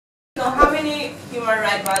human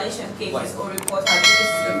rights violation cases or reports have you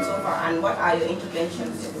received so far, and what are your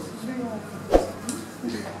interventions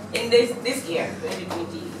in this year,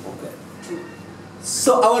 2020? Okay.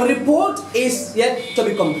 So our report is yet to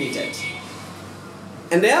be completed.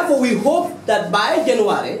 And therefore we hope that by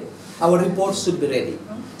January, our report should be ready.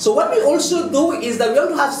 So what we also do is that we want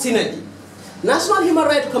to have synergy. National Human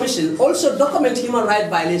Rights Commission also document human rights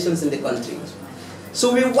violations in the country.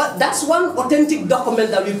 So that's one authentic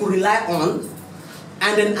document that we could rely on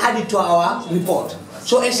and then add it to our report.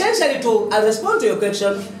 So essentially, I'll respond to your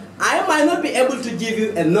question, I might not be able to give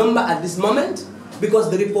you a number at this moment because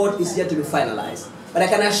the report is yet to be finalized. But I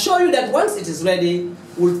can assure you that once it is ready,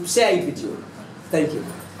 we'll share it with you. Thank you.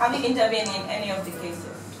 Have you intervened in any of the cases?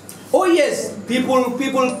 Oh yes, people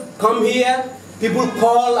come here, people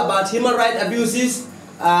call about human rights abuses.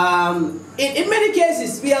 In many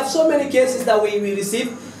cases, we have so many cases that we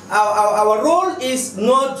receive. Our role is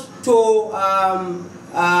not to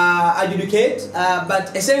adjudicate,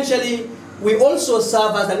 but essentially we also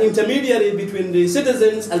serve as an intermediary between the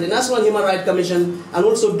citizens and the National Human Rights Commission, and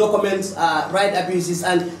also document right abuses.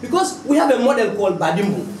 And because we have a model called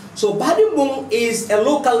Badimbung. So Badimbung is a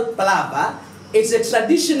local palaver. It's a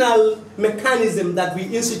traditional mechanism that we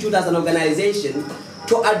institute as an organization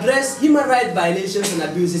to address human rights violations and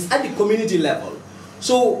abuses at the community level.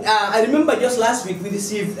 So I remember just last week we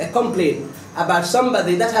received a complaint about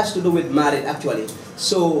somebody that has to do with marriage actually.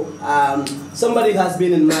 So somebody has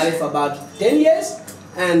been in marriage for about 10 years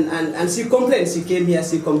and she complained, she came here,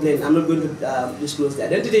 she complained. I'm not going to disclose the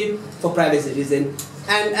identity for privacy reasons.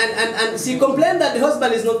 And she complained that the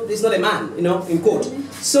husband is not a man, you know, in court.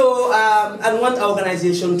 So and want our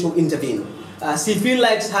organization to intervene. She feels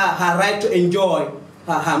like her right to enjoy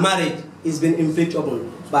her marriage is being inflicted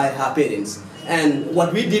upon by her parents. And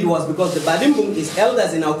what we did was, because the Badimbung is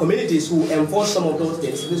elders in our communities who enforce some of those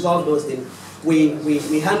things, resolve those things,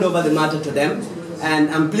 we hand over the matter to them, and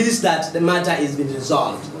I'm pleased that the matter is being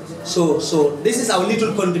resolved. So this is our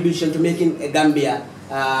little contribution to making Gambia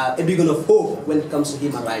a beacon of hope when it comes to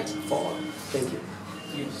human rights for all. Thank you.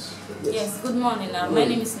 Yes, good morning. My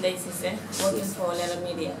name is Leisise, working for Lela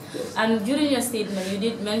Media. Yes. And during your statement, you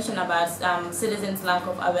did mention about citizens' lack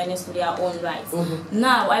of awareness to their own rights.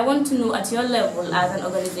 Now, I want to know at your level as an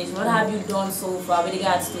organization, what have you done so far with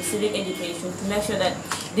regards to civic education to make sure that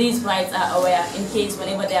these rights are aware in case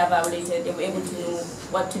whenever they are violated, they were able to know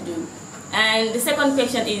what to do? And the second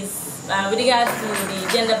question is, with regards to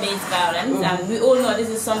the gender-based violence, we all know this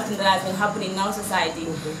is something that has been happening in our society.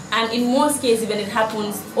 And in most cases, when it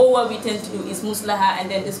happens, all what we tend to do is muslaha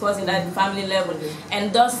and then discussing at the family level,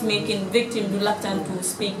 and thus making victims reluctant to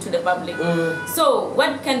speak to the public. So,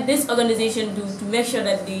 what can this organization do to make sure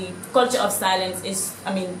that the culture of silence is,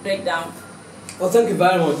 break down? Well, thank you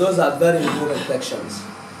very much. Those are very important questions.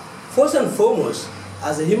 First and foremost,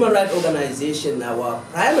 as a human rights organization, our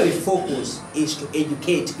primary focus is to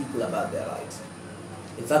educate people about their rights.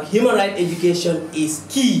 In fact, human rights education is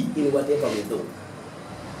key in whatever we do.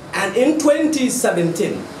 And in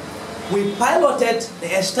 2017, we piloted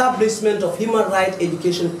the establishment of human rights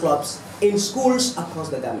education clubs in schools across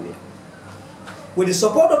the Gambia. With the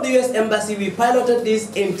support of the US Embassy, we piloted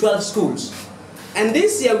this in 12 schools. And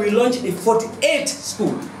this year, we launched in 48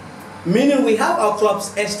 schools. Meaning we have our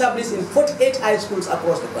clubs established in 48 high schools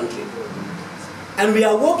across the country. And we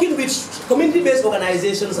are working with community-based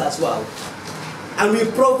organizations as well. And we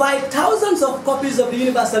provide thousands of copies of the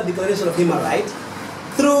Universal Declaration of Human Rights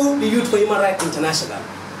through the Youth for Human Rights International.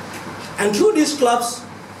 And through these clubs,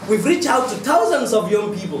 we've reached out to thousands of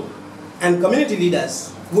young people and community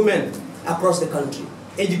leaders, women across the country,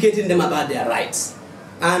 educating them about their rights.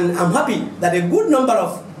 And I'm happy that a good number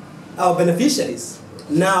of our beneficiaries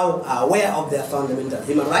now are aware of their fundamental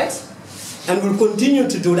human rights, and will continue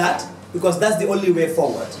to do that because that's the only way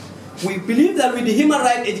forward. We believe that with the human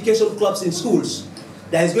rights education clubs in schools,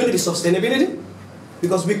 there is going to be sustainability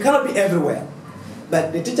because we cannot be everywhere.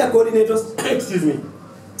 But the teacher coordinators, excuse me,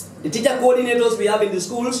 the teacher coordinators we have in the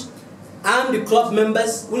schools and the club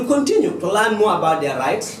members will continue to learn more about their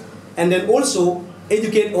rights and then also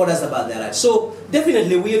educate others about their rights. So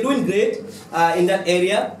definitely we are doing great in that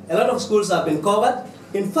area. A lot of schools have been covered.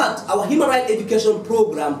 In fact, our human rights education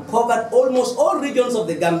program covered almost all regions of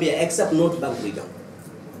the Gambia except North Bank region.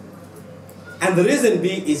 And the reason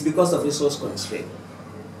being is because of resource constraint.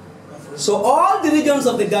 So all the regions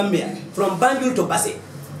of the Gambia, from Banjul to Basse,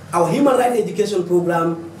 our human rights education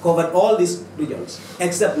program covered all these regions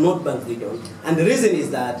except North Bank region. And the reason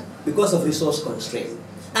is that because of resource constraint.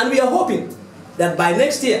 And we are hoping that by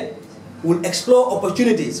next year, we'll explore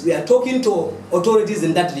opportunities. We are talking to authorities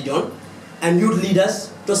in that region and youth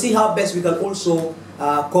leaders to see how best we can also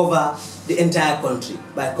cover the entire country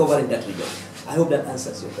by covering that region. I hope that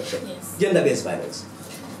answers your question. Yes. Gender-based violence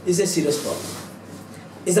is a serious problem.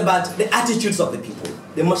 It's about the attitudes of the people,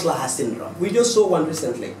 the Maslaha syndrome. We just saw one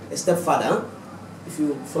recently, a stepfather, if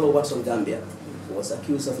you follow what's on Gambia, who was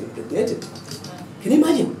accused of impregnating. Can you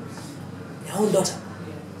imagine? Their own daughter.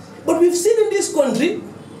 But we've seen in this country,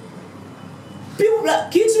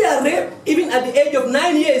 kids were raped even at the age of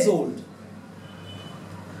 9 years old.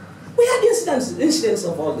 We had incidents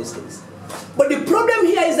of all these things. But the problem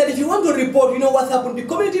here is that if you want to report, you know what happened, the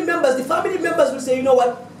community members, the family members will say, you know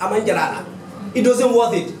what, Amanjarana, it doesn't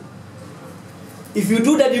worth it. If you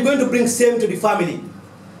do that, you're going to bring shame to the family.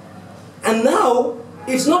 And now,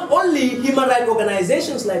 it's not only human rights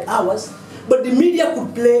organizations like ours, but the media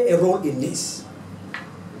could play a role in this.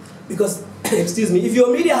 Because, excuse me, if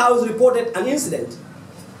your media house reported an incident,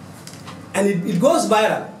 and it goes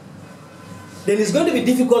viral, then it's going to be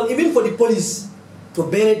difficult even for the police to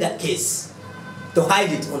bury that case, to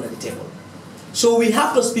hide it under the table. So we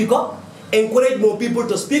have to speak up, encourage more people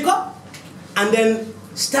to speak up, and then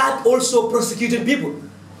start also prosecuting people.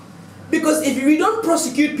 Because if we don't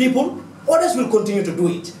prosecute people, others will continue to do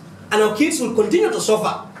it. And our kids will continue to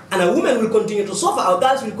suffer. And our women will continue to suffer. Our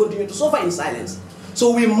girls will continue to suffer in silence.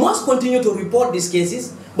 So we must continue to report these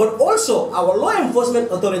cases, but also our law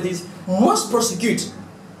enforcement authorities must prosecute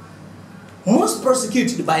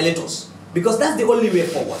the violators, because that's the only way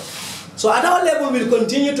forward. So at our level, we'll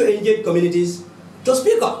continue to engage communities to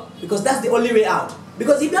speak up, because that's the only way out.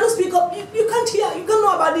 Because if you don't speak up, you can't hear, you can't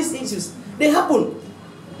know about these issues. They happen.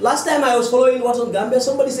 Last time I was following what's on Gambia,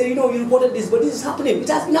 somebody said, you know, you reported this, but this is happening. It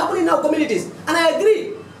has been happening in our communities. And I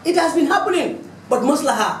agree, it has been happening. But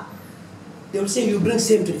Maslaha, they will say, you bring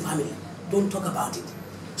shame to the family. Don't talk about it.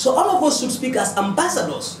 So all of us should speak as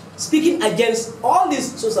ambassadors, speaking against all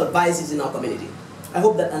these social vices in our community. I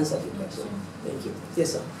hope that answered your question. Thank you.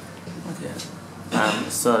 Yes, sir. Okay.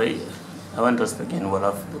 Sorry, I want to speak in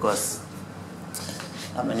Wolof because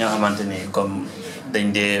am na ñoo xamante ni comme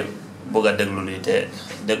dañ dee bëgg a déglu lii te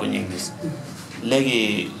dégguñu English.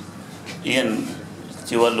 Léegi yéen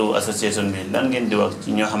ci wàllu association bi lan ngeen di wax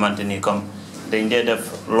ci ñoo xamante ni comme dañ dee def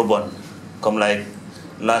lu bon comme like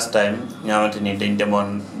last time ñoo xamante ni dañ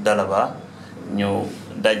demoon Dalaba ñu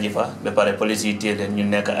dajji fa ba pare police yi téye leen ñu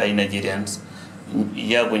nekk ay Nigerians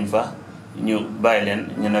yàgguñ fa ñu bàyyi leen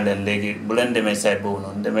ñu ne leen léegi bu leen demee site boobu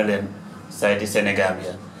noonu demee leen site Sénégal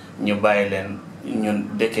ya ñu bàyyi leen ñun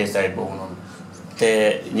dëkkee site boobu noonu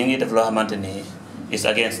te ñu ngi def loo xamante ni is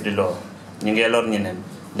against the law ñu ngi lor ñeneen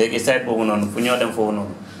léegi site boobu noonu fu ñoo dem foofu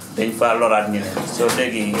noonu dañ faa loraat ñeneen soo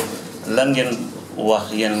léegi lan ngeen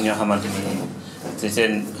wax yéen ñoo xamante ni ci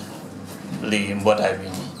seen lii mbootaay bi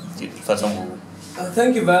ci façon boobu.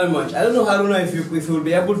 Thank you very much. I don't know, Haruna, if you will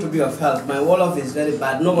be able to be of help. My Wolof is very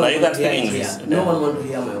bad. No one wants to hear English. No one wants to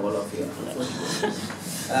hear my Wolof here.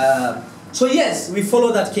 So yes, we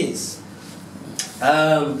follow that case.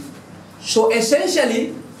 So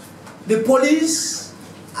essentially, the police,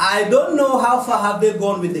 I don't know how far have they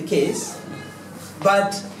gone with the case,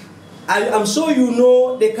 but I'm sure you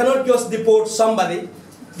know they cannot just deport somebody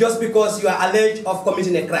just because you are alleged of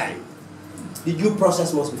committing a crime. The due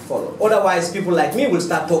process must be followed. Otherwise, people like me will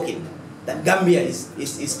start talking that Gambia is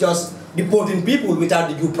just deporting people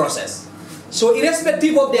without the due process. So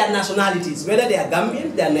irrespective of their nationalities, whether they are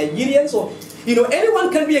Gambians, they are Nigerians, or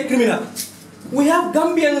anyone can be a criminal. We have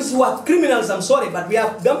Gambians who are criminals, I'm sorry, but we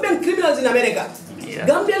have Gambian criminals in America,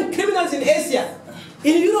 Gambian criminals in Asia,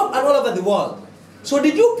 in Europe and all over the world. So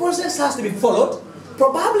the due process has to be followed.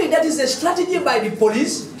 Probably that is a strategy by the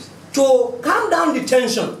police to calm down the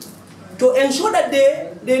tension, to ensure that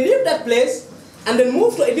they leave that place and then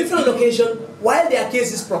move to a different location while their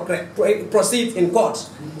cases proceed in court.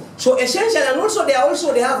 So essentially, and also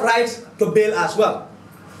they have rights to bail as well.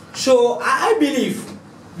 So I believe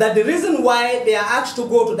that the reason why they are asked to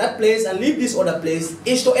go to that place and leave this other place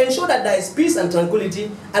is to ensure that there is peace and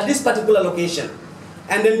tranquility at this particular location,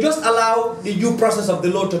 and then just allow the due process of the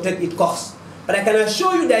law to take its course. But I can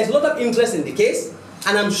assure you there is a lot of interest in the case,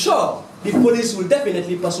 and I'm sure the police will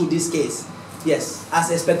definitely pursue this case, yes,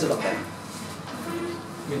 as expected of them.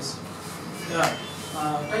 Yes. Yeah.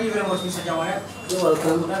 Thank you very much, Mr. Jawneh. You're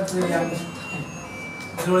welcome. That's the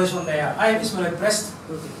journalist on there. I am Ismail Prest,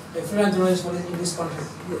 a freelance journalist in this country.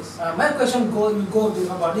 Yes. My question will go to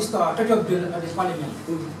about this Patriot Bill at the Parliament.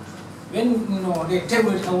 When they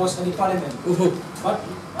tabled it, I was at the Parliament. But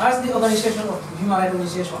as the organization of human rights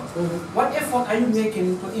organization, what effort are you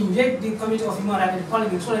making to inject the Committee of Human Rights in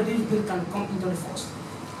Parliament so that this bill can come into the force?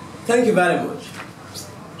 Thank you very much.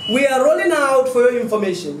 We are rolling out, for your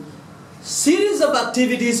information, series of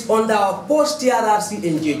activities under our post-TRRC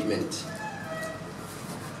engagement.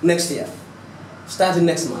 next year, starting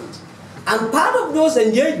next month. And part of those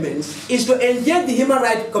engagements is to engage the Human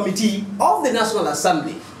Rights Committee of the National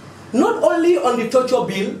Assembly, not only on the torture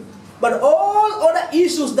bill, but all other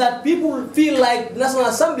issues that people feel like National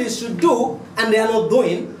Assembly should do and they are not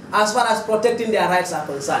doing as far as protecting their rights are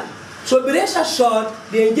concerned. So be rest assured,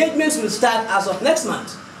 the engagements will start as of next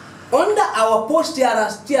month under our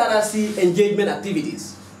post-TRRC engagement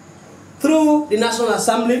activities. Through the National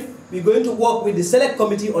Assembly, we're going to work with the Select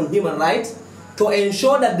Committee on Human Rights to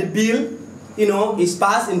ensure that the bill, is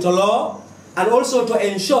passed into law, and also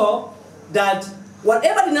to ensure that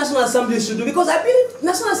whatever the National Assembly should do, because I believe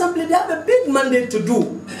National Assembly, they have a big mandate to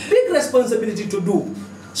do, big responsibility to do.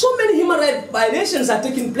 So many human rights violations are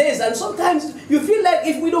taking place, and sometimes you feel like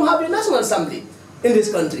if we don't have a National Assembly in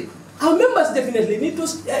this country, our members definitely need to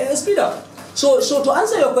speed up. So to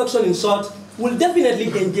answer your question in short, we'll definitely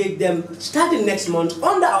engage them starting next month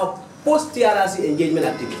under our post-TRRC engagement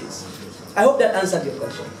activities. I hope that answered your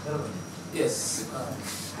question. Yes.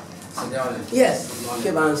 Yes.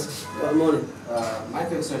 Good morning. Good morning. My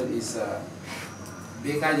question is,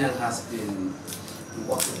 Bekanyang has been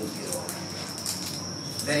working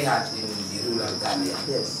very hard in the rural Gambia.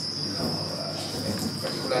 Yes.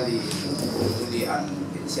 Particularly in Uli and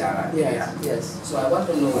in Siara area. Yes. So I want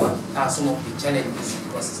to know what are some of the challenges,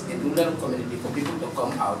 because in rural community for people to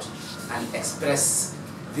come out and express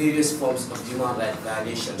various forms of human rights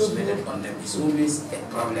violations committed on them is always a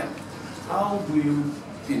problem. How do you,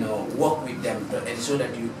 work with them to ensure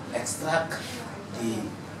that you extract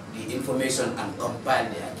the information and compile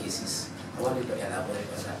their cases? I want you to elaborate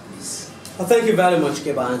on that, please. Well, thank you very much,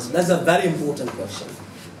 Kebans. That's a very important question.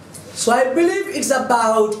 So I believe it's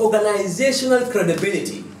about organizational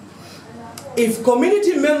credibility. If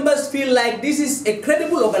community members feel like this is a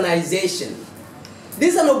credible organization,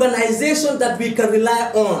 this is an organization that we can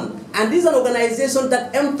rely on, and this is an organization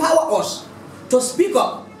that empower us to speak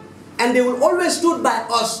up, and they will always stood by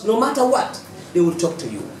us no matter what, they will talk to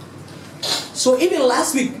you. So even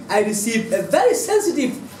last week, I received a very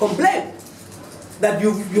sensitive complaint that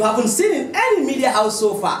you haven't seen in any media house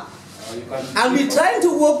so far. And we're trying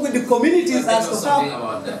to work with the communities as to how.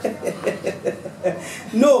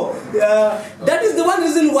 No, that is the one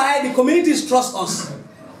reason why the communities trust us.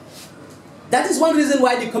 That is one reason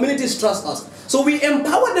why the communities trust us. So we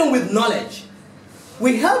empower them with knowledge.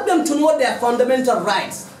 We help them to know their fundamental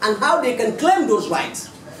rights and how they can claim those rights.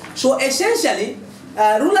 So essentially,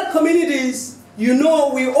 rural communities,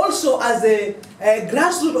 we also as a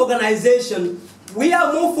grassroots organization, we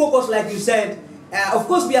are more focused, like you said. Of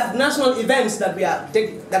course, we have national events that are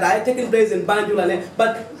taking place in Banjul,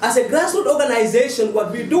 but as a grassroots organization,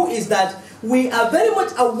 what we do is that we are very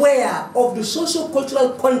much aware of the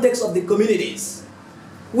socio-cultural context of the communities.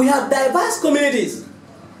 We have diverse communities.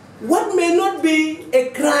 What may not be a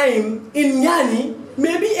crime in Nyani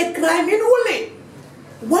may be a crime in Uli.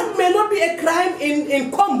 What may not be a crime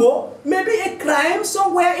in Kombo may be a crime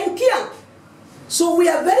somewhere in Kiang. So we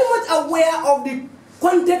are very much aware of the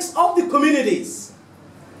context of the communities.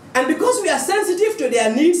 And because we are sensitive to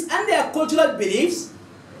their needs and their cultural beliefs,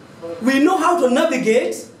 we know how to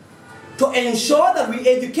navigate to ensure that we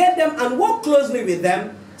educate them and work closely with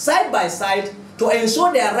them, side by side, to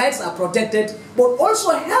ensure their rights are protected, but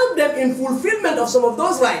also help them in fulfillment of some of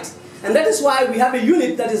those rights. And that is why we have a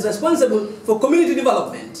unit that is responsible for community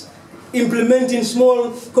development, implementing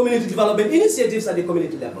small community development initiatives at the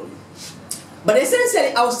community level. But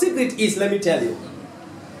essentially, our secret is, let me tell you,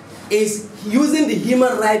 is using the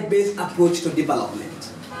human rights-based approach to development.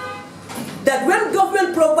 That when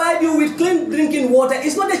government provides you with clean drinking water,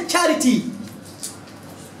 it's not a charity.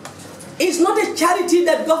 It's not a charity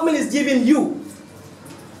that government is giving you.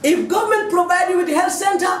 If government provides you with a health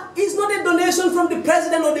center, it's not a donation from the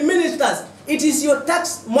president or the ministers. It is your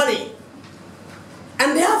tax money.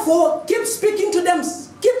 And therefore, keep speaking to them,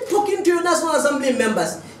 keep talking to your National Assembly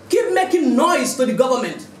members, keep making noise to the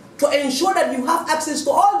government to ensure that you have access to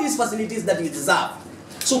all these facilities that you deserve.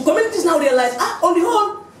 So communities now realize, on the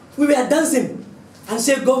whole, we were dancing and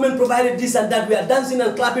say government provided this and that. We are dancing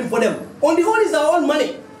and clapping for them. On the whole, it's our own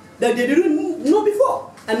money that they didn't know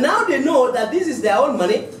before. And now they know that this is their own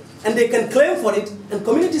money and they can claim for it. And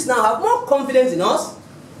communities now have more confidence in us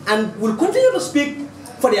and will continue to speak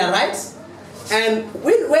for their rights. And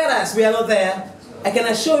whereas we are not there, I can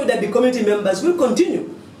assure you that the community members will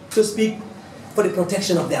continue to speak for the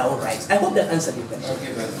protection of their own rights. I hope that answered your question.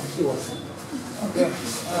 Okay, very much. Okay.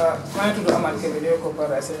 My to do Amal Kevin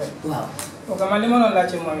Kopara said. Wow. Okay, my limon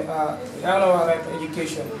lache moy right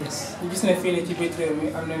education. Yes. You just ne feel ci bitre mi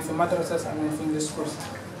am nañ fi madrasas am nañ fi the schools.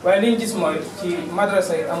 Waye liñ gis moy ci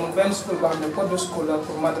madrasa yi amul ben school bo xamne code school la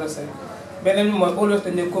pour madrasa yi. beneen mooy always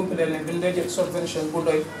dañuy compiler ne duñ lay jël subvention bu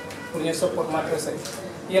doy pour ñu support madrasa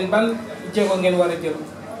yi yéen ban jéego ngeen war a jël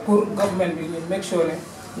pour government bi ñu make sure ne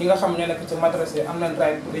ñi nga xam ñoo nekk ci madrasa yi am nañ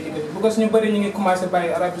right pour éduquer because ñu bëri ñu ngi commencé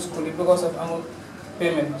bàyyi Arabic school yi because of amul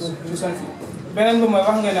payment tuition fee beneen bi mooy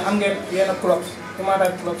wax ngeen ne am ngeen yenn clubs human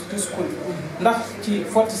rights clubs ci school yi ndax ci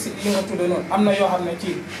 46 yi nga tudde noonu am na yoo xam ne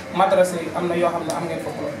ci madrasa yi am na yoo xam ne am ngeen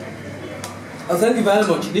fa club. Thank you very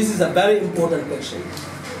much. This is a very important question.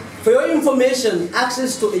 For your information,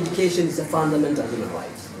 access to education is a fundamental human right.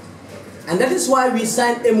 And that is why we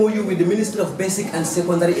signed MOU with the Ministry of Basic and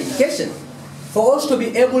Secondary Education for us to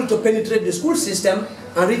be able to penetrate the school system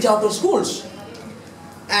and reach out to schools.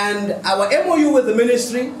 And our MOU with the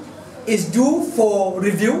ministry is due for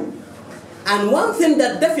review. And one thing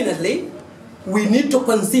that definitely we need to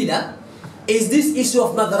consider is this issue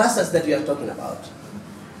of madrasas that we are talking about.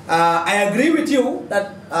 I agree with you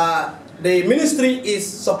that the ministry is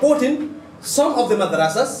supporting some of the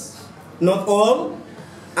madrasas, not all,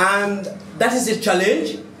 and that is a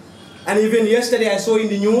challenge. And even yesterday I saw in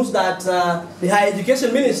the news that the higher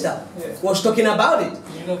education minister was talking about it,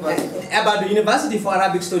 about the university for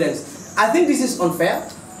Arabic students. I think this is unfair.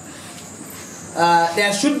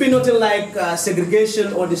 There should be nothing like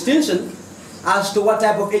segregation or distinction as to what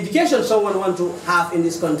type of education someone wants to have in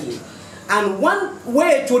this country. And one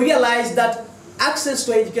way to realize that access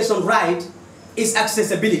to education right is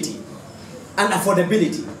accessibility and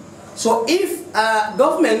affordability. So if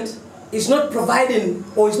government is not providing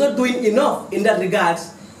or is not doing enough in that regard,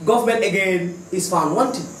 government again is found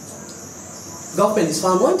wanting. Government is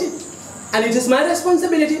found wanting. And it is my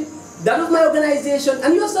responsibility, that of my organization,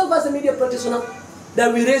 and yourself as a media practitioner,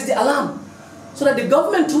 that we raise the alarm so that the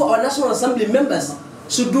government through our National Assembly members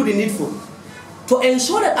should do the needful to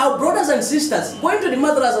ensure that our brothers and sisters going to the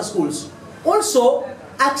madrasa schools also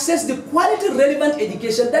access the quality relevant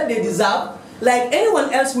education that they deserve, like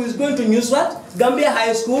anyone else who is going to Newswat, Gambia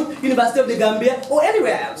High School, University of the Gambia, or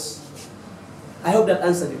anywhere else. I hope that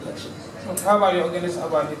answered the question. How about your organization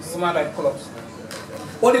about the human rights clubs?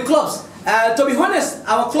 Or the clubs. To be honest,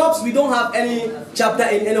 our clubs, we don't have any chapter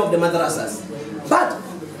in any of the madrasas. But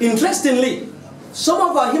interestingly, some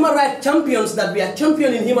of our human rights champions that we are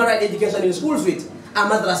championing human rights education in schools with are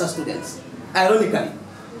madrasa students, ironically.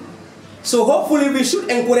 So hopefully we should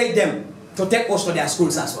encourage them to take us to their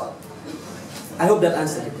schools as well. I hope that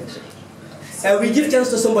answered the question. We give chance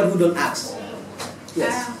to somebody who don't ask.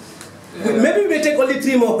 Yes. Maybe we take only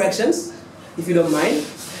 3 more questions, if you don't mind.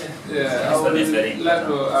 Yeah, I would like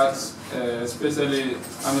to ask, especially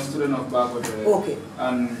I'm a student of Bagote. Okay.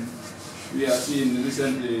 And we are seeing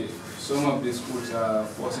recently some of the schools are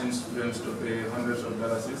forcing students to pay hundreds of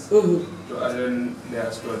dollars to attend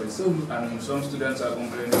their studies. And some students are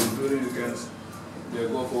complaining during weekends they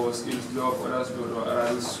go for skills job, others go to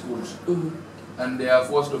Arabic schools. And they are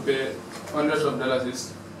forced to pay hundreds of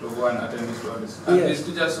dollars to go and attend the studies. And these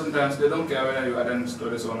teachers sometimes they don't care whether you attend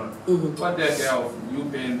studies or not. What they care of you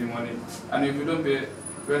paying the money. And if you don't pay,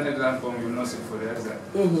 when exam comes, you will not sit for the exam.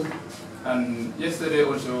 And yesterday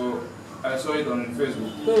also I saw it on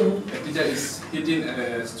Facebook. A teacher is hitting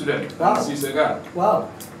a student. Wow. She's a girl. Wow.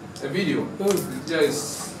 A video. The teacher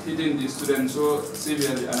is hitting the student so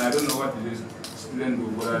severely, and I don't know what the student do,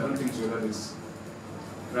 but I don't think so that is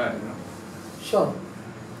right, you know. Sure.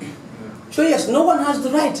 So yes, no one has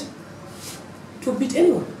the right to beat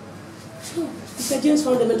anyone. No. It's against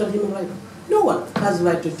fundamental human rights. No one has the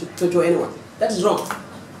right to anyone. That is wrong.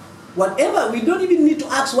 Whatever, we don't even need to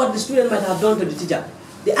ask what the student might have done to the teacher.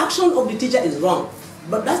 The action of the teacher is wrong,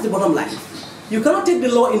 but that's the bottom line. You cannot take the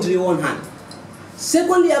law into your own hand.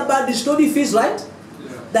 Secondly, about the study fees, right?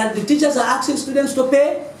 That the teachers are asking students to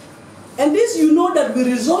pay. And this, you know, that will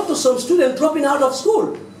result to some students dropping out of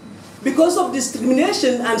school because of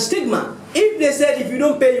discrimination and stigma. If they said if you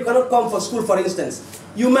don't pay, you cannot come for school, for instance,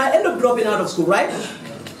 you might end up dropping out of school, right?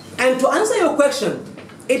 And to answer your question,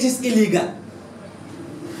 it is illegal.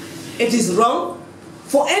 It is wrong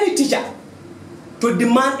for any teacher to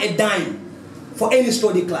demand a dime for any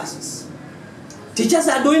study classes. Teachers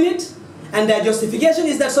are doing it, and their justification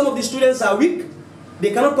is that some of the students are weak,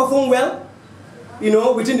 they cannot perform well, you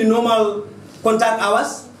know, within the normal contact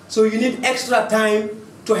hours, so you need extra time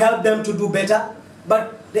to help them to do better.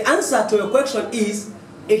 But the answer to your question is,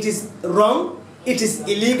 it is wrong, it is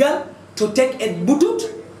illegal to take a butut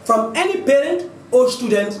from any parent or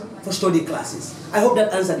student for study classes. I hope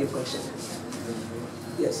that answered your question.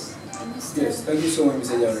 Yes. Yes, thank you so much,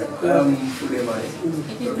 Mr. Jawneh.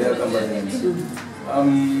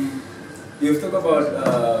 You've talked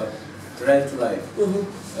about right to life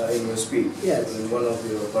in your speech, in one of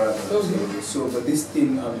your paragraphs. So, but this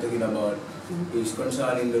thing I'm talking about is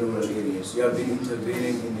concerning the rural areas. You have been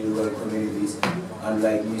intervening in the rural communities, and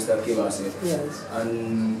like Mr. Kiba said, Yes.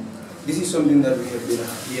 and this is something that we have been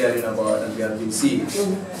hearing about and we have been seeing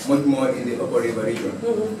much more in the Upper River region,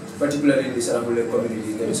 particularly in the Sarahule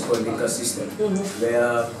community that is called the caste system,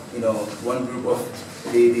 where one group of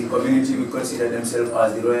the community will consider themselves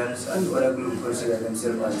as the royals and the other group will consider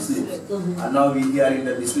themselves as the slaves. And now we are hearing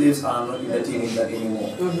that the slaves are not entertaining that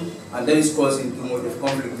anymore. And that is causing too much of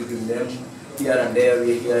conflict between them. Here and there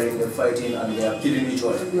we are hearing them fighting and they are killing each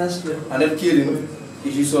other. And that killing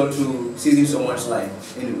is result to seizing someone's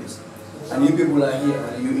life anyways. And you people are here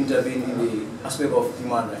and you intervene in the aspect of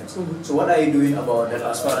human rights. So what are you doing about that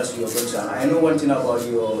as far as you are concerned? I know one thing about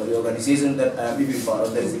the organization that I am even part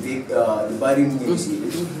of, that is the big the Biden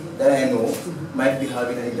initiative that I know might be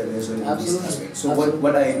having an intervention in this aspect. So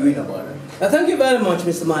what are you doing about it? Thank you very much,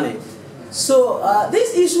 Mr. Mane. So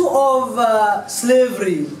this issue of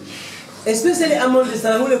slavery, especially among the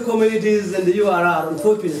Sarahule communities and the URR,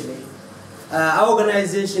 unfortunately, our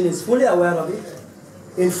organization is fully aware of it.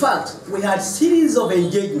 In fact, we had series of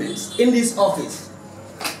engagements in this office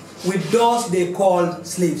with those they called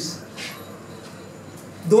slaves.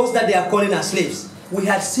 Those that they are calling as slaves. We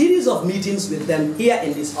had series of meetings with them here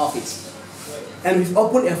in this office. And we've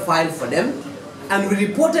opened a file for them. And we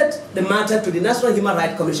reported the matter to the National Human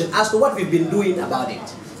Rights Commission as to what we've been doing about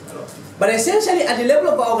it. But essentially, at the level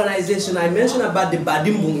of our organization, I mentioned about the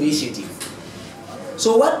Badimbun initiative.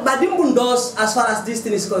 So what Badimbun does as far as this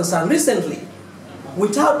thing is concerned, recently,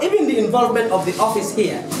 without even the involvement of the office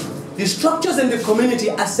here, the structures in the community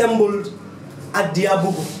assembled at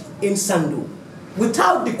Diabugu in Sandu,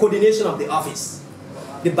 without the coordination of the office,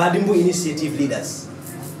 the Badimbu initiative leaders.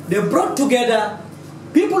 They brought together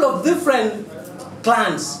people of different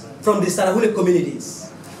clans from the Sarahule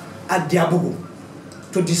communities at Diabugu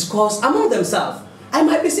to discuss among themselves. I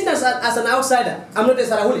might be seen as an outsider. I'm not a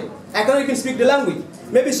Sarahule. I cannot even speak the language.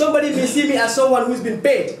 Maybe somebody may see me as someone who's been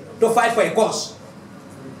paid to fight for a cause.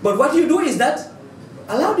 But what you do is that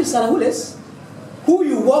allow the Sarahules, who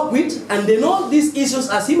you work with, and they know these issues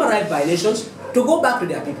as human rights violations, to go back to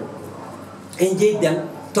their people, engage them,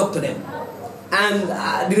 talk to them.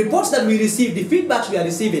 And the reports that we receive, the feedbacks we are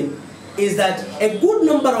receiving, is that a good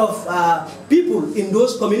number of people in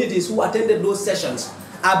those communities who attended those sessions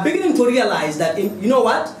are beginning to realize that, you know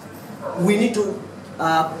what, we need to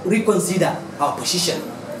reconsider our position.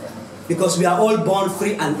 Because we are all born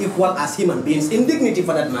free and equal as human beings, in dignity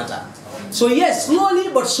for that matter. So yes,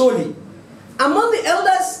 slowly but surely. Among the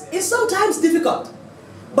elders, it's sometimes difficult.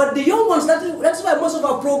 But the young ones, that's why most of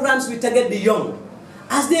our programs, we target the young.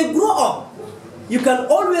 As they grow up, you can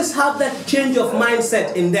always have that change of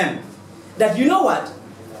mindset in them. That you know what,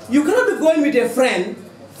 you cannot be going with a friend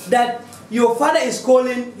that your father is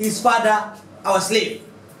calling his father our slave.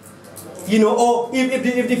 You know, or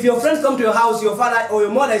if your friends come to your house, your father or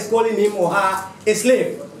your mother is calling him or her a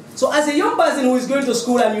slave. So as a young person who is going to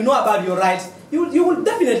school and you know about your rights, you will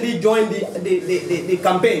definitely join the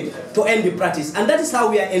campaign to end the practice. And that is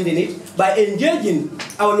how we are ending it, by engaging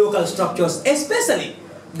our local structures, especially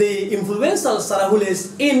the influential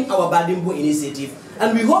Sarahules in our Badimbu initiative.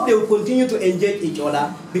 And we hope they will continue to engage each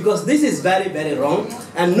other, because this is very, very wrong.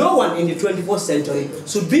 And no one in the 21st century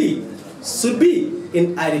should be,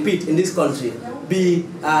 I repeat, in this country, be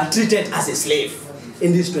treated as a slave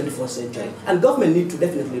in this 21st century. And government need to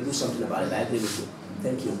definitely do something about it. I agree with you.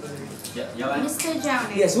 Thank you. Mr.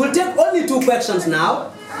 Jawneh. Yes, we'll take only 2 questions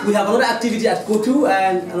now. We have another activity at Kotu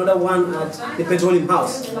and another one at the Petroleum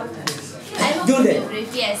House. I will Jawneh. be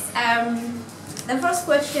brief, yes. The first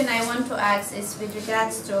question I want to ask is with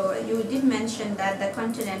regards to, you did mention that the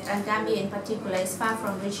continent, and Gambia in particular, is far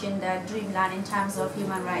from reaching the dreamland in terms of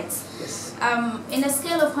human rights. Yes. In a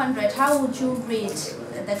scale of 100, how would you rate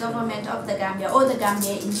the government of the Gambia, or the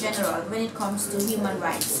Gambia in general, when it comes to human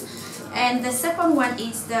rights? And the second one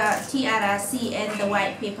is the TRRC and the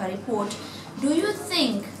white paper report. Do you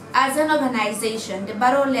think, as an organization, the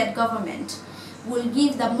Barrow-led government will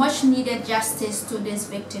give the much needed justice to these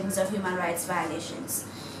victims of human rights violations?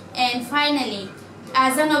 And finally,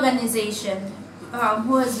 as an organization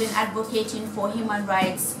who has been advocating for human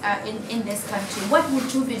rights in this country, what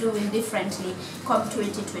would you be doing differently come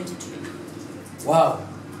 2023? Wow.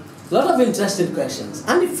 A lot of interesting questions.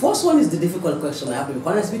 And the first one is the difficult question, I have to be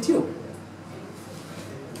honest with you.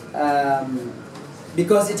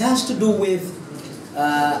 Because it has to do with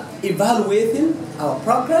evaluating our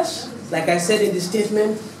progress. Like I said in the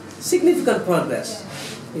statement, significant progress,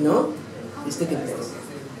 is taking place.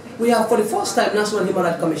 We have, for the first time, National Human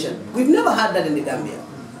Rights Commission. We've never had that in the Gambia.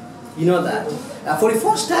 You know that. For the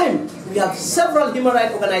first time, we have several human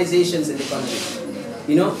rights organizations in the country.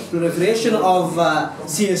 proliferation of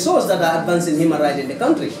CSOs that are advancing human rights in the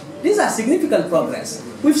country. These are significant progress.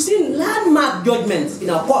 We've seen landmark judgments in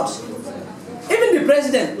our courts. Even the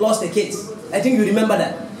president lost a case. I think you remember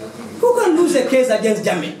that. Who can lose a case against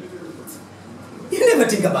Jammeh? You never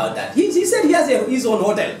think about that. He said he has his own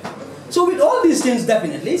hotel. So with all these things,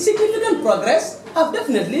 definitely, significant progress have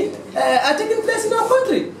definitely are taking place in our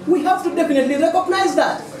country. We have to definitely recognize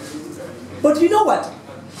that. But you know what?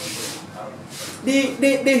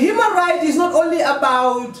 The human right is not only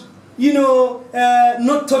about,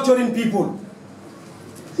 not torturing people.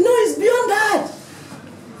 No, it's beyond that.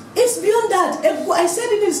 It's beyond that. I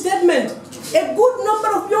said in his statement, a good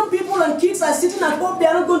number of young people and kids are sitting at home, they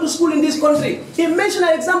are not going to school in this country. He mentioned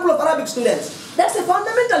an example of Arabic students. That's a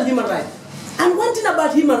fundamental human right. And one thing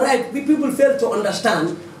about human rights, people fail to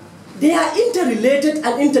understand, they are interrelated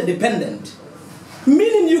and interdependent.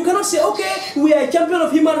 Meaning you cannot say, okay, we are a champion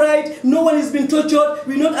of human rights, no one has been tortured,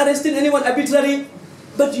 we're not arresting anyone arbitrarily.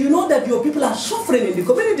 But you know that your people are suffering in the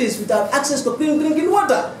communities without access to clean drinking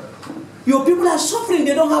water. Your people are suffering,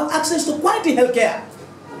 they don't have access to quality health care.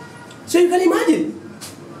 So you can imagine,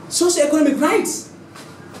 socioeconomic rights.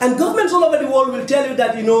 And governments all over the world will tell you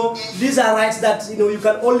that, these are rights that, you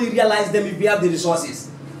can only realize them if you have the resources.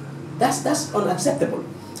 That's unacceptable.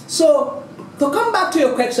 So, to come back to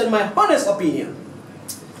your question, my honest opinion,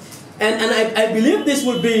 and I believe this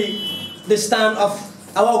will be the stand of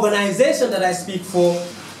our organization that I speak for.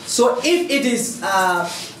 So if it is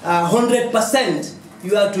 100%,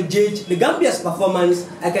 you have to judge the Gambia's performance.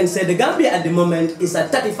 I can say the Gambia at the moment is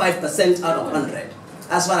at 35% out of 100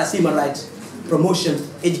 as far as human rights, promotion,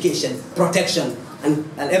 education, protection, and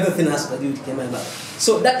everything else that you came about.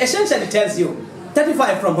 So that essentially tells you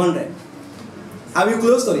 35 from 100. Are we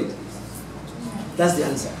close to it? That's the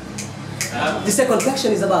answer. The second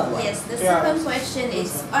question is about what? Yes, the second question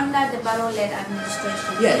is under the Barrow-led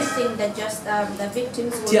administration. Yes. Do you think that just the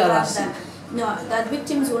victims will TRRC. have the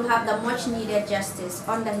victims will have the much needed justice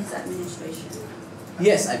under his administration?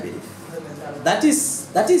 Yes, I believe. That is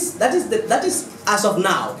as of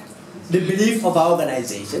now the belief of our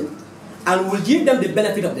organization, and we'll give them the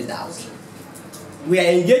benefit of the doubt. We are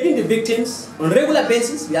engaging the victims on a regular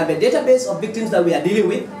basis. We have a database of victims that we are dealing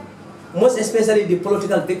with, most especially the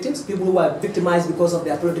political victims, people who are victimized because of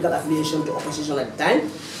their political affiliation to opposition at the time.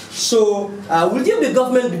 So we'll give the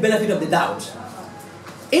government the benefit of the doubt.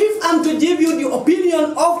 If I'm to give you the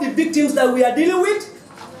opinion of the victims that we are dealing with,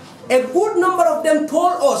 a good number of them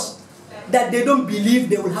told us that they don't believe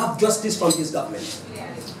they will have justice from this government,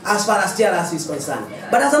 as far as TRRC is concerned.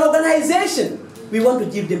 But as an organization, we want to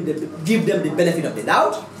give them the benefit of the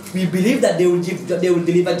doubt. We believe that they will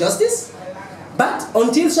deliver justice. But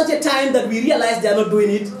until such a time that we realize they are not doing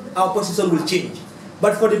it, our position will change.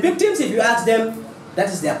 But for the victims, if you ask them, that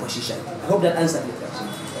is their position. I hope that answered your question.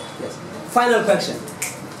 Yes. Final question.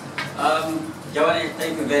 Jawneh,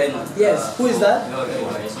 thank you very much. Yes. Who is that?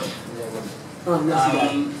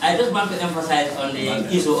 I just want to emphasize on the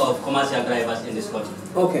issue of commercial drivers in this country.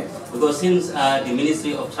 Okay. Because since the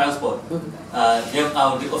Ministry of Transport gave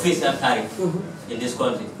out the official tariff in this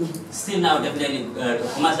country, still now definitely the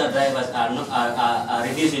commercial drivers are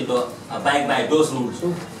reducing to abide by those rules.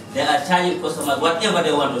 They are charging customers whatever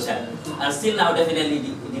they want to sell. And still now definitely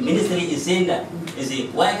the ministry is saying that,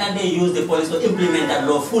 why can't they use the police to implement that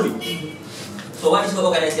law fully? So what is your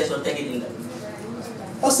organization taking in that?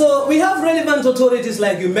 Also, we have relevant authorities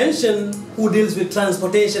like you mentioned who deals with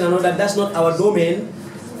transportation and all that. That's not our domain.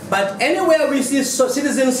 But anywhere we see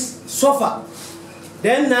citizens suffer,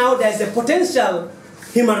 then now there's a potential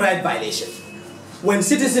human rights violation. When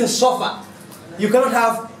citizens suffer, you cannot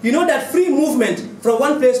have, that free movement from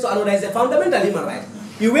one place to another is a fundamental human right.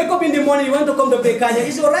 You wake up in the morning, you want to come to Bekanya,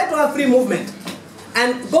 it's your right to have free movement.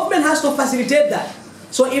 And government has to facilitate that.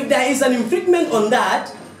 So if there is an infringement on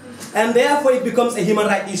that, and therefore it becomes a human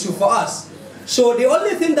rights issue for us. So the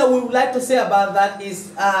only thing that we would like to say about that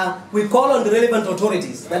is we call on the relevant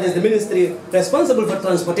authorities, that is the ministry responsible for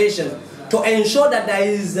transportation, to ensure that there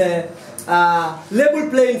is a level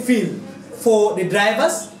playing field for the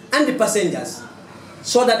drivers and the passengers.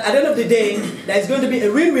 So that at the end of the day, there is going to be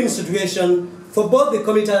a win-win situation for both the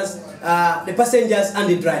commuters, the passengers and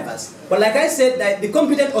the drivers. But like I said, that the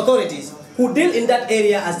competent authorities who deal in that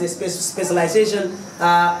area as the specialization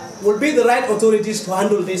will be the right authorities to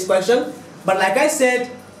handle this question. But like I said,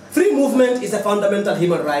 free movement is a fundamental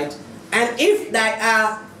human right. And if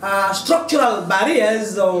there are structural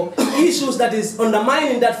barriers or issues that is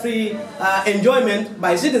undermining that free enjoyment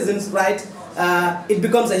by citizens, right, it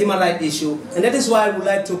becomes a human rights issue. And that is why we would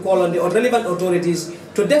like to call on the relevant authorities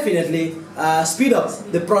to definitely speed up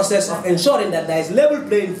the process of ensuring that there is level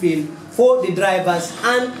playing field for the drivers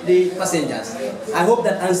and the passengers. I hope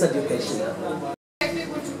that answered your question.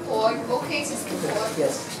 People to court or cases to court.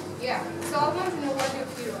 Yes. Yeah. So I want to know what your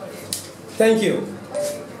view on it. Thank you.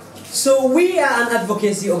 So we are an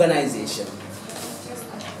advocacy organization.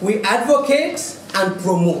 We advocate and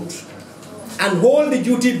promote and hold the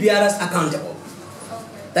duty bearers accountable.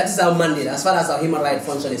 That is our mandate as far as our human rights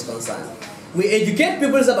function is concerned. We educate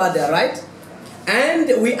people about their rights,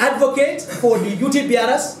 and we advocate for the duty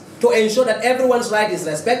bearers to ensure that everyone's right is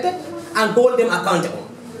respected and hold them accountable.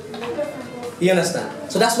 You understand?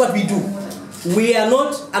 So that's what we do. We are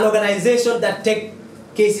not an organization that take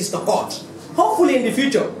cases to court. Hopefully in the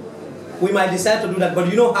future, we might decide to do that, but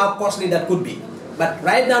you know how costly that could be. But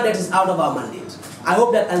right now, that is out of our mandate. I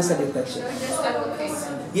hope that answered your question.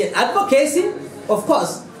 Yes, advocacy, of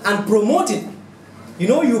course, and promoting. You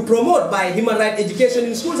know, you promote by human rights education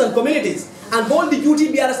in schools and communities and hold the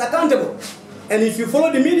duty bearers accountable. And if you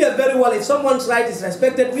follow the media very well, if someone's right is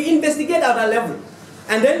respected, we investigate at that level.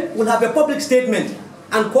 And then we'll have a public statement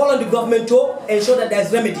and call on the government to ensure that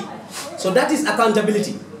there's remedy. So that is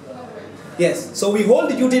accountability. Yes, so we hold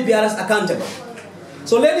the duty bearers accountable.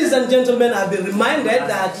 So ladies and gentlemen, I've been reminded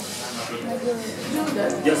that...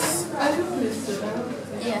 Yes.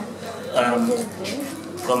 Yeah.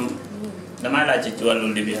 Comme dama laaj ci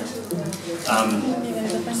wàllu Libya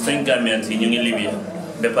 5 Gambians yi ñu ngi Libya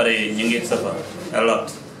ba pare ñu ngi suffer a lot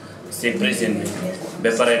ci prison bi ba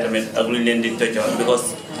pare tamit ak lu leen di toccoon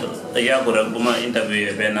because yàggu rek bu ma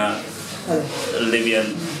interviewé benn Libyan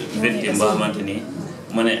victime boo xamante ni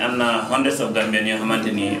mu ne am na hundreds of Gambian yoo xamante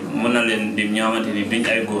ni mën na leen dim ñoo xamante ni duñ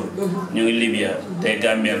ay góor ñu ngi Libya te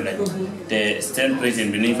Gambian lañ te seen prison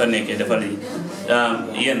bi ni ñu fa nekkee dafa lii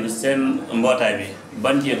yéen seen mbootaay bi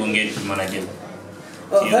ban jéego ngeen ci mën a jël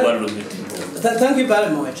ci wàllu victime boobu. Thank you very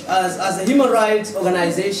much. As a human rights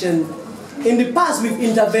organization, in the past we've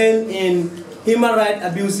intervened in human rights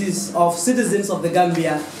abuses of citizens of the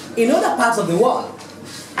Gambia in other parts of the world.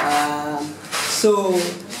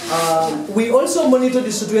 We also monitor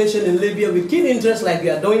the situation in Libya with keen interest like we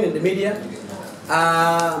are doing in the media.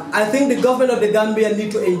 I think the government of the Gambia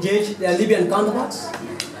need to engage their Libyan counterparts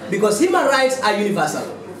because human rights are universal.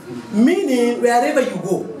 Meaning wherever you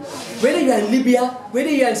go, whether you are in Libya, whether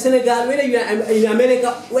you are in Senegal, whether you are in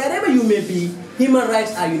America, wherever you may be, human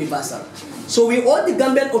rights are universal. So we urge the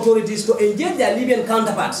Gambian authorities to engage their Libyan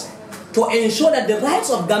counterparts to ensure that the rights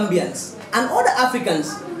of Gambians and other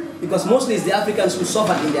Africans, because mostly it's the Africans who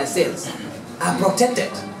suffer in their cells, are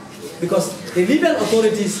protected. Because the Libyan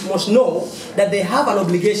authorities must know that they have an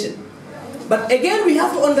obligation. But again, we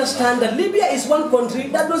have to understand that Libya is one country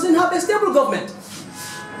that doesn't have a stable government.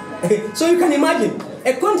 So you can imagine,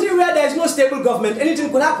 a country where there is no stable government,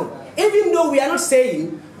 anything could happen. Even though we are not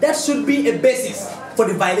saying that should be a basis for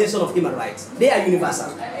the violation of human rights. They are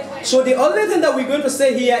universal. So the only thing that we're going to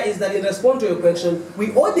say here is that in response to your question,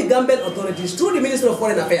 we owe the Gambian authorities through the Ministry of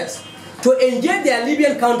Foreign Affairs to engage their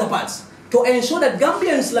Libyan counterparts to ensure that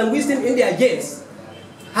Gambians languishing in their jails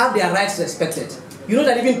have their rights respected. You know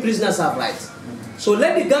that even prisoners have rights. So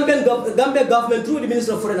let the Gambian government through the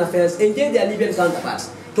Ministry of Foreign Affairs engage their Libyan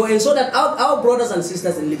counterparts to ensure that our brothers and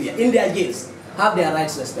sisters in Libya, in their jails, have their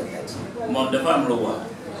rights respected. Mom, the family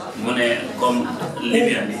mune comme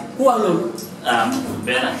Libyan bi.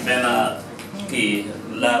 Benn kii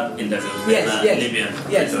la interview. Benn Libyan.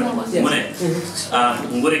 Mune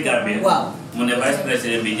nguuri Gambie. Mune vice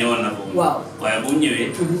président bi ñëwoon na ko. Waaye bu mu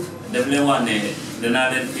ñëwee. daf leen wax ne danaa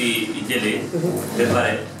leen fi jëlee. ba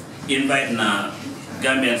pare invite na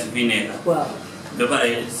Gambians fi nekk. ba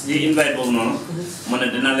pare si invite boobu noonu. mu ne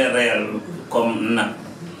dina leen reyal comme nag.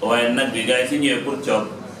 waaye nag bi gars yi fi ñëwee pour coob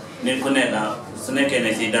nit ku nekk su nekkee ne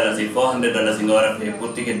si $400 nga war a fay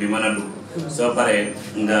pour ticket bi mën a dugg. soo paree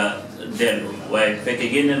nga dellu waaye fekkee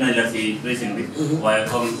génne nañ la si prison bi. waaye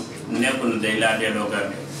comme nekkul dañ laa delloo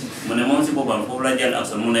Gambie. mu ne moom si boppam foofu la jël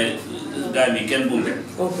action mu ne gars yi kenn bumbe.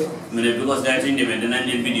 mu ne because gars yi suñu demee dinañ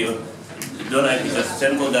leen vidéo doon ay pictures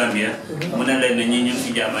seen ko Gambia. mu ne leen ne ñi ñu ngi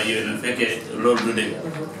si jàmm ak yooyu noonu fekkee loolu du dëgg.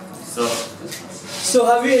 So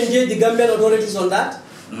have you engaged the Gambian authorities on that?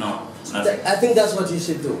 No. I think that's what you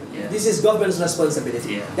should do. Yeah. This is government's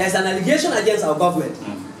responsibility. Yeah. There's an allegation against our government.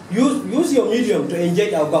 Use your medium to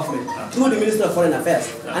engage our government through the Minister of Foreign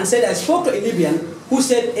Affairs and said, I spoke to a Libyan who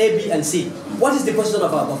said A, B, and C. What is the position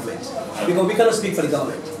of our government? Because we cannot speak for the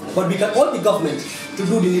government. But we can urge the government to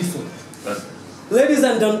do the needful. Ladies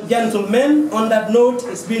and gentlemen, on that note,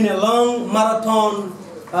 it's been a long marathon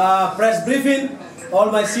press briefing. All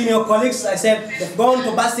my senior colleagues, I said, they've gone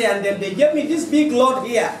to Bassi and then they gave me this big load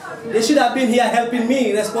here. They should have been here helping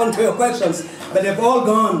me respond to your questions, but they've all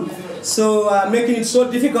gone. So making it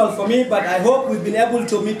so difficult for me, but I hope we've been able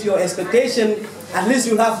to meet your expectation. At least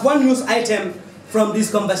you'll have one news item from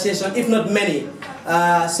this conversation, if not many.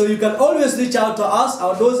 So you can always reach out to us.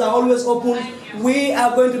 Our doors are always open. We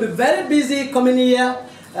are going to be very busy coming here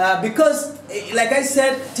because, like I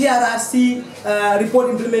said, TRRC report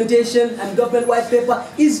implementation and government white paper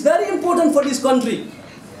is very important for this country.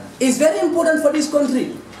 It's very important for this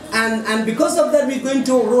country. And because of that, we're going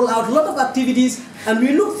to roll out a lot of activities, and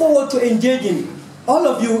we look forward to engaging all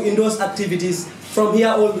of you in those activities from here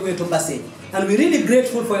all the way to Basse. And we're really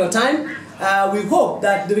grateful for your time. We hope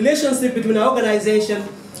that the relationship between our organization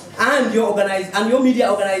and your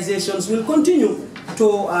media organizations will continue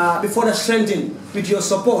to be further strengthened with your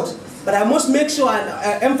support. But I must make sure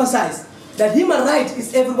and emphasize that human rights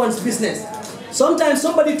is everyone's business. Sometimes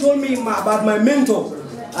somebody told me about my mentor,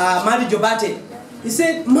 Madi Jobate. He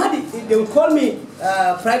said, Madi, they would call me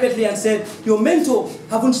privately and said, your mentor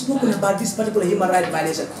haven't spoken about this particular human rights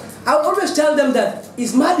violation. I would always tell them that,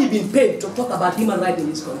 is Madi being paid to talk about human rights in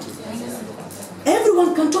this country?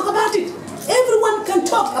 Everyone can talk about it. Everyone can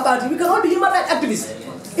talk about it. We can all be human rights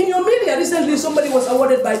activists. In your media, recently somebody was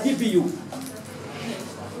awarded by GPU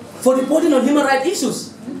for reporting on human rights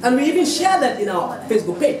issues. And we even share that in our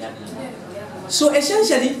Facebook page. So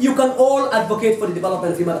essentially, you can all advocate for the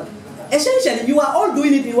development of human rights. Essentially, you are all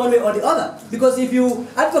doing it in one way or the other. Because if you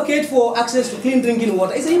advocate for access to clean drinking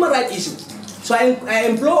water, it's a human rights issue. So I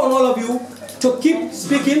implore on all of you to keep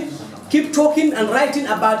speaking, keep talking and writing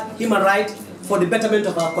about human rights for the betterment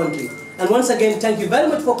of our country. And once again, thank you very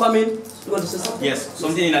much for coming. You want to say something? Yes,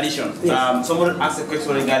 something in addition. Yes. Someone asked a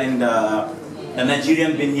question regarding the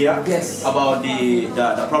Nigerian being here. Yes. About the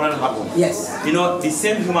problem that happened. Yes. You know, the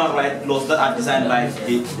same human rights laws that are designed by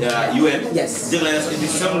the UN. Yes. The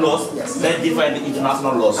same laws that define the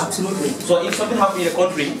international laws. Absolutely. So if something happened in a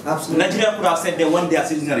country, Nigeria could have said they want their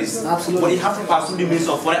citizenship. Absolutely. But it has to pass through the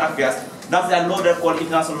Ministry of Foreign Affairs. That's their law they call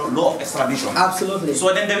international law of extradition. Absolutely.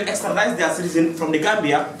 So then they will extradite their citizen from the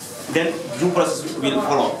Gambia, then due process will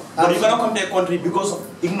follow. But you cannot come to a country because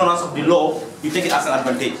of ignorance of the law, you take it as an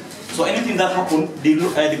advantage. So anything that happens, the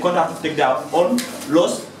country have to take their own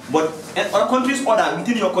laws. But other countries order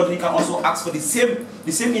within your country can also ask for the same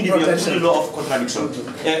individual the law of contradiction,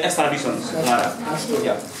 extradition. That's true.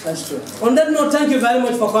 Yeah. That's true. On that note, thank you very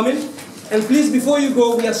much for coming. And please, before you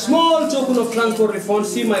go, we have small token of transport reform.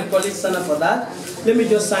 See my colleague Sana for that. Let me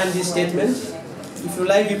just sign this statement. If you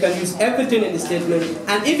like, you can use everything in the statement,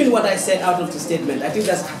 and even what I said out of the statement. I think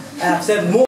I have said more.